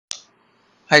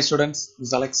Hi students, this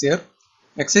is Alex here.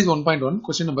 Exercise 1.1,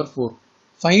 question number 4.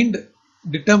 Find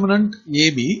determinant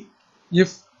AB if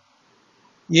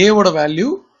A ஓட value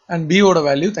and B ஓட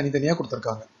value தனித்தனியா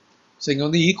கொடுத்திருக்காங்க. So இங்க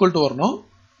வந்து equal to வரணும்.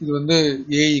 இது வந்து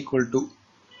A equal to.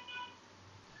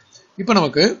 இப்போ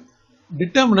நமக்கு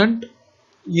determinant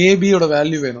AB ஓட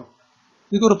வேல்யூ வேணும்.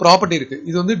 இதுக்கு ஒரு ப்ராப்பர்ட்டி இருக்கு.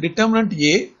 இது வந்து determinant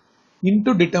A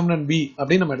into determinant B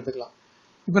அப்படின்னு நம்ம எடுத்துக்கலாம்.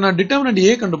 இப்போ நான் determinant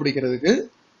A கண்டுபிடிக்கிறதுக்கு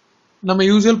நம்ம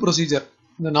யூசுவல் ப்ரொசீஜர்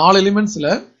இந்த 4 எலிமெண்ட்ஸ்ல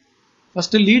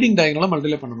ஃபர்ஸ்ட் லீடிங் டயகனலை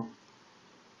மல்டிப்ளை பண்ணனும்.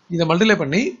 இத மல்டிப்ளை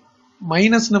பண்ணி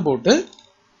மைனஸ்னு போட்டு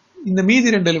இந்த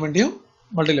மீதி ரெண்டு எலிமெண்ட்டையும்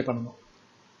மல்டிப்ளை பண்ணனும்.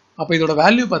 அப்ப இதோட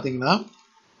வேல்யூ பாத்தீங்கன்னா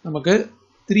நமக்கு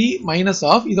 3 மைனஸ்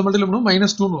ஆஃப் இத மல்டிப்ளை பண்ணும்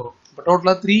 -2 ன்னு வரும். அப்ப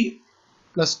டோட்டலா 3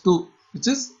 + 2 which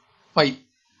is 5.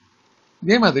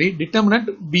 இதே மாதிரி டிட்டர்மினன்ட்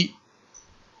B.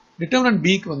 டிட்டர்மினன்ட்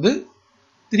B க்கு வந்து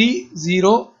 3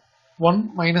 0 1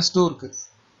 -2 இருக்கு.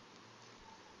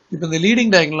 இப்போ இந்த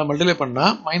லீடிங் டயகனலை மல்டிப்ளை பண்ணா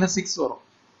 -6 வரும்.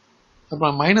 அப்ப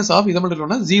மைனஸ் ஆஃப் இத மல்டிப்ளை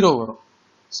பண்ணா 0 வரும்.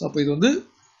 சோ அப்ப இது வந்து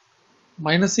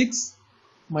 -6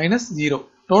 -0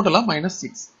 டோட்டலா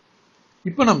 -6.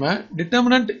 இப்போ நம்ம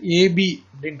டிட்டர்மினன்ட் AB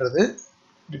அப்படின்றது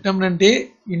determinant A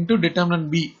into determinant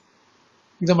B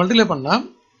இத மல்டிப்ளை பண்ணா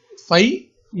 5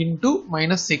 into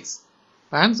 -6.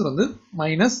 ஆன்சர் வந்து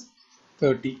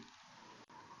 -30.